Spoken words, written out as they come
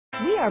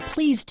We are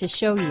pleased to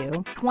show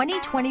you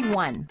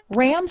 2021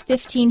 Ram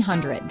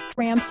 1500.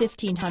 Ram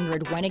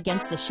 1500 went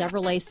against the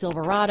Chevrolet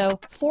Silverado,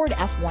 Ford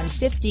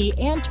F-150,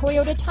 and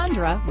Toyota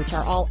Tundra, which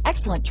are all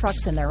excellent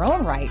trucks in their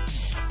own right.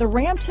 The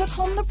Ram took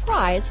home the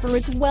prize for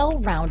its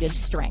well-rounded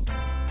strengths.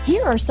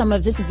 Here are some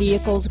of this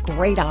vehicle's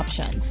great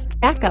options: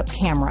 backup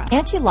camera,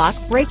 anti-lock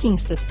braking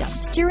system,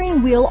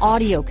 steering wheel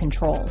audio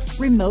controls,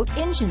 remote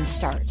engine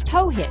start,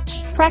 tow hitch,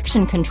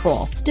 traction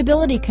control,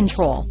 stability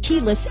control,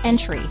 keyless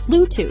entry,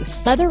 Bluetooth,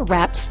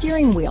 leather-wrapped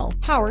steering wheel,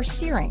 power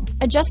steering,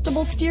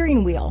 adjustable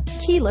steering wheel,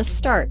 keyless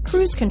start,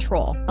 cruise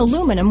control,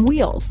 aluminum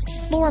wheels,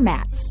 floor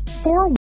mats, 4